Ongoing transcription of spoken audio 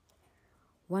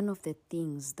One of the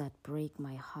things that break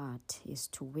my heart is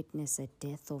to witness a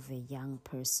death of a young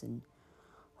person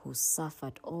who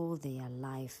suffered all their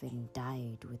life and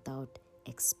died without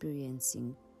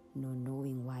experiencing nor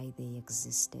knowing why they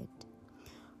existed.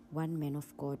 One man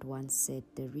of God once said,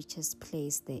 "The richest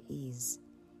place there is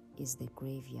the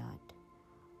graveyard,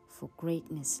 for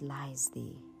greatness lies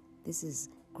there." This is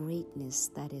greatness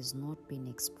that has not been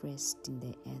expressed in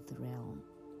the earth realm.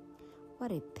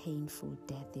 What a painful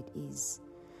death it is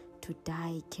to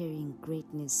die carrying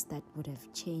greatness that would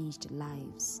have changed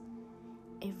lives.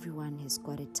 Everyone has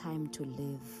got a time to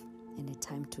live and a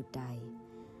time to die.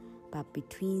 But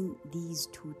between these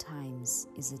two times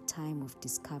is a time of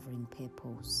discovering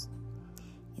purpose.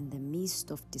 In the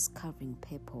midst of discovering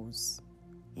purpose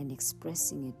and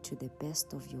expressing it to the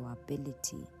best of your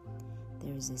ability,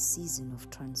 there is a season of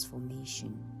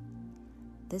transformation.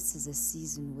 This is a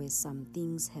season where some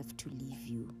things have to leave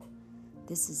you.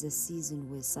 This is a season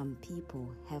where some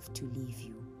people have to leave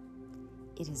you.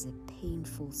 It is a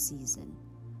painful season,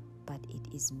 but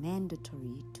it is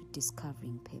mandatory to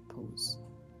discovering purpose.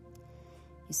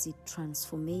 You see,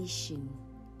 transformation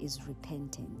is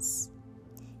repentance.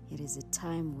 It is a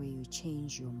time where you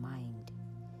change your mind.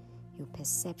 Your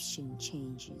perception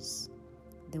changes.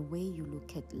 The way you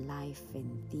look at life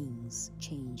and things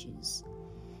changes.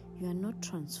 You are not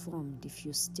transformed if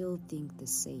you still think the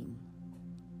same.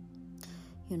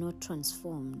 You're not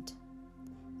transformed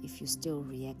if you still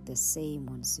react the same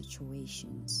on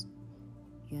situations.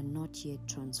 You're not yet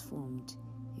transformed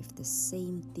if the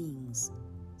same things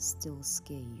still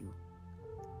scare you.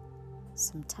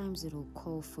 Sometimes it will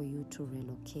call for you to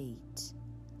relocate.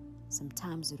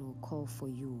 Sometimes it will call for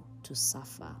you to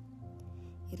suffer.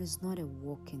 It is not a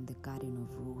walk in the garden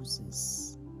of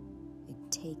roses.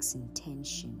 It takes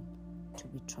intention to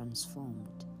be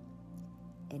transformed,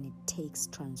 and it takes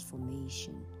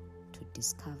transformation to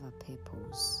discover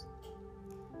purpose.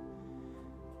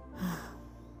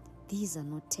 These are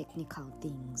not technical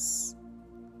things.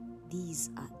 These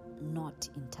are not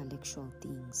intellectual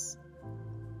things.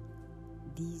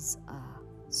 These are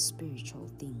spiritual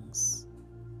things.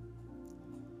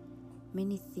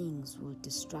 Many things will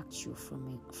distract you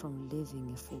from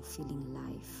living a fulfilling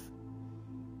life.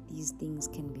 These things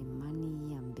can be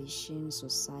money, ambition,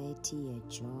 society, a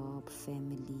job,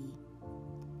 family.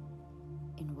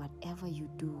 In whatever you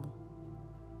do,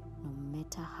 no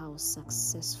matter how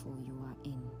successful you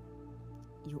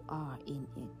are in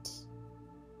it.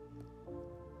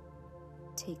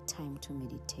 Take time to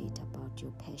meditate about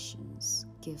your passions,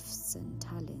 gifts, and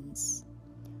talents.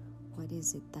 What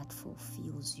is it that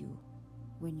fulfills you?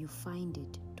 When you find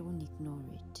it, don't ignore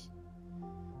it.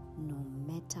 No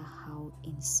matter how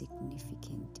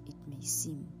insignificant it may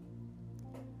seem.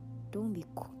 Don't be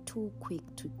too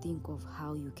quick to think of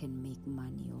how you can make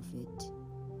money of it.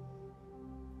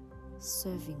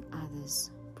 Serving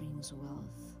others brings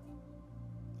wealth.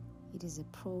 It is a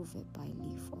proverb I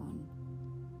live on.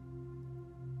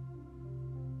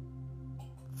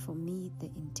 For me,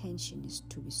 the intention is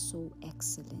to be so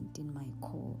excellent in my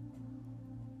core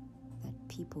that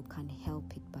people can't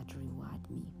help it but reward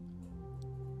me.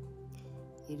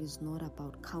 It is not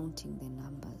about counting the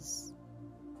numbers.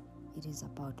 It is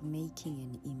about making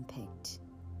an impact.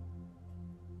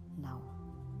 Now,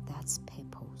 that's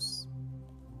purpose.